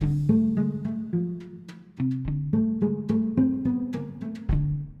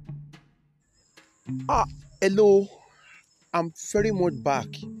Hello, I'm very much back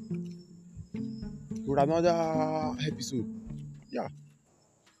with another episode. Yeah,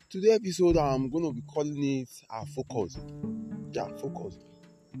 today episode I'm gonna be calling it focus. Yeah, focus.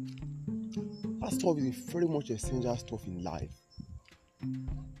 That stuff is a very much essential stuff in life.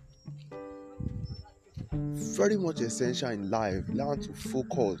 Very much essential in life. Learn to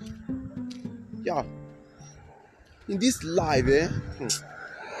focus. Yeah, in this life,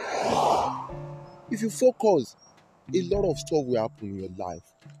 if you focus, a lot of stuff will happen in your life.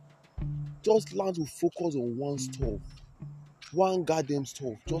 Just learn to focus on one stuff, one goddamn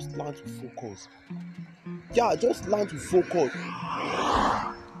stuff. Just learn to focus. Yeah, just learn to focus.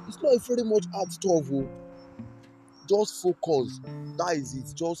 It's not a very much hard stuff. Oh. Just focus. That is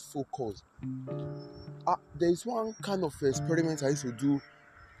it. Just focus. There is one kind of experiment I used to do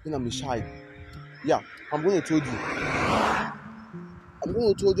when I'm a child. Yeah, I'm going to tell you. I'm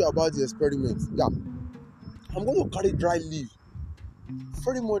going to tell you about the experiment. Yeah, I'm going to carry dry leaf,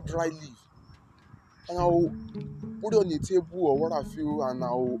 very much dry leaf, and I'll put it on the table or what I feel, and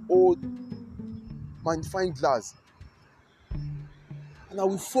I'll hold magnifying glass, and I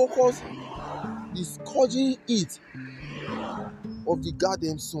will focus the scorching heat of the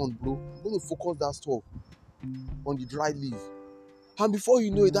goddamn sun, bro. I'm going to focus that stuff on the dry leaf. And before you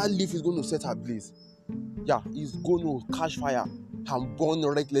know it, that leaf is going to set ablaze. Yeah, it's going to catch fire and burn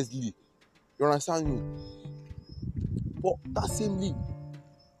recklessly. You understand me? But that same leaf,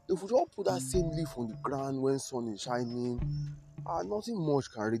 if we just put that same leaf on the ground when sun is shining, nothing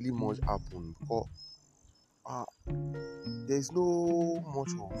much can really much happen because there's no much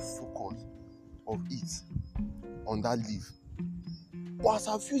of focus of it on that leaf. But as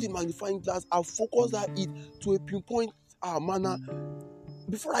I've used the magnifying glass, I've focused that heat to a pinpoint manner.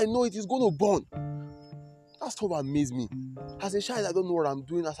 Before I know it, it's going to burn. That stuff amazed me. As a child, I don't know what I'm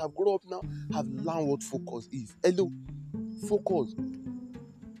doing. As I've grown up now, I've learned what focus is. Hello, focus.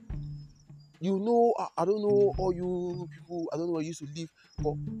 You know, I don't know all you people, I don't know where you used to live,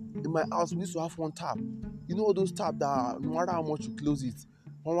 but in my house, we used to have one tap. You know those taps that no matter how much you close it,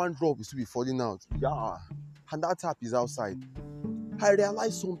 one drop is to be falling out. Yeah, and that tap is outside. I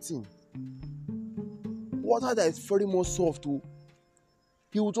realized something. Water that is very much soft,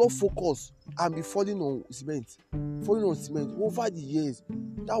 he will just focus and be falling on cement. Over the years,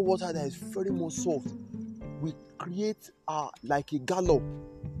 that water that is very much soft will create like a gallop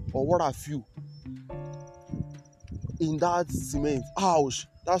or what I feel in that cement. Ouch,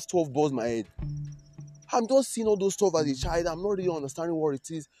 that stuff buzzed my head. I'm just seeing all those stuff as a child. I'm not really understanding what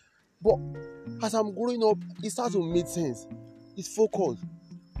it is. But as I'm growing up, it starts to make sense. It's focus.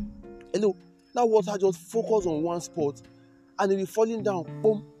 Hello, that water just focus on one spot and it will be falling down.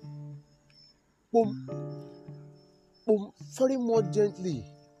 Boom, boom, boom. Very much gently,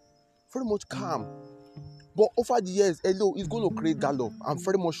 very much calm. But over the years, hello, it's going to create gallop. I'm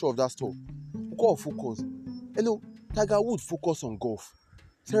very much sure of that stuff. Because of focus. Hello, Tiger Woods focus on golf.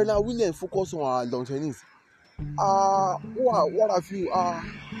 Serena Williams focus on lawn tennis. What have you?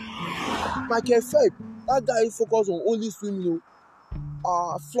 Michael Phelps, that guy focus on only swimming.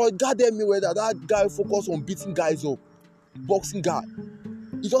 Floyd Mayweather, that guy focus on beating guys up, boxing guy.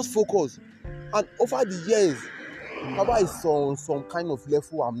 He just focus. And over the years, Baba is on some kind of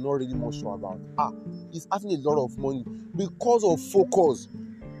level I'm not really much sure about. He's having a lot of money because of focus.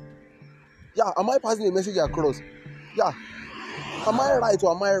 Yeah, am I passing a message across? Yeah. Am I right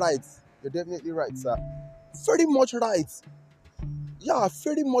or am I right? You're definitely right, sir. Very much right. Yeah,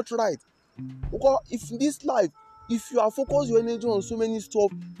 very much right. Because if in this life, if you are focused your energy on so many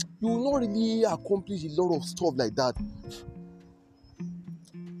stuff, you will not really accomplish a lot of stuff like that.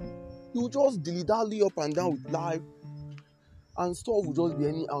 You will just dilly-dally up and down with life, and stuff will just be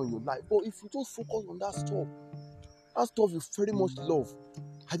anyhow in your life. But if you just focus on that stuff you very much love.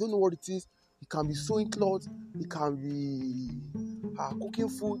 I don't know what it is. It can be sewing clothes, it can be cooking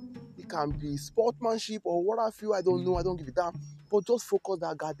food, it can be sportsmanship or what I feel. I don't know. I don't give a damn. But just focus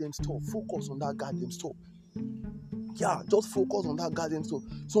that goddamn stuff. Focus on that goddamn stuff. Yeah, just focus on that goddamn stuff.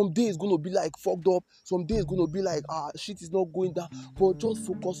 Some days gonna be like fucked up. Some days gonna be like shit is not going down. But just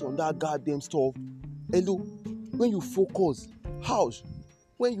focus on that goddamn stuff. Hello, when you focus, house.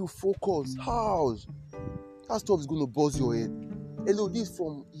 When you focus, house. That stuff is gonna buzz your head. Hello, this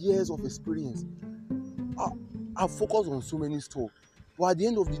from years of experience. I focus on so many stuff, but at the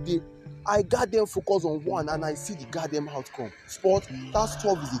end of the day, I goddamn focus on one and I see the goddamn outcome. Sport, that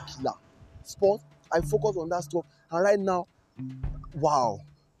stuff is a killer. Sport, I focus on that stuff, and right now, wow,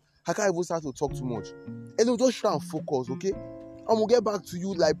 I can't even start to talk too much. Hello, just try and focus, okay? I'm gonna get back to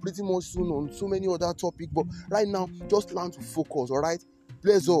you like pretty much soon on so many other topics, but right now, just learn to focus, alright?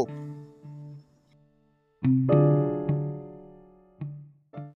 Bless up.